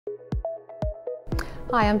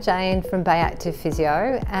Hi, I'm Jane from Bay Active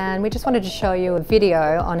Physio, and we just wanted to show you a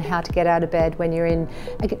video on how to get out of bed when you're in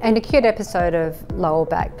an acute episode of lower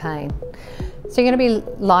back pain. So you're going to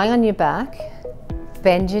be lying on your back,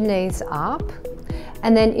 bend your knees up,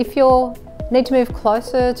 and then if you need to move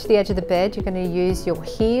closer to the edge of the bed, you're going to use your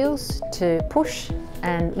heels to push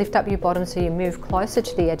and lift up your bottom so you move closer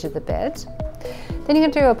to the edge of the bed. Then you're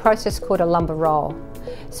going to do a process called a lumbar roll.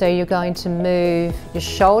 So you're going to move your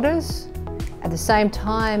shoulders at the same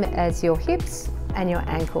time as your hips and your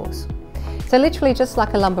ankles. So literally just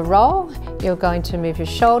like a lumbar roll, you're going to move your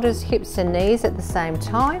shoulders, hips and knees at the same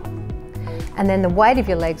time, and then the weight of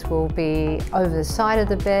your legs will be over the side of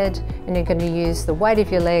the bed, and you're going to use the weight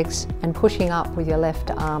of your legs and pushing up with your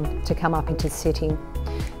left arm to come up into sitting.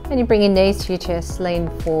 Then you bring your knees to your chest, lean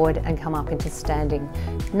forward and come up into standing.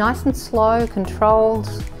 Nice and slow, controlled,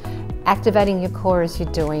 activating your core as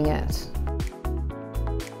you're doing it.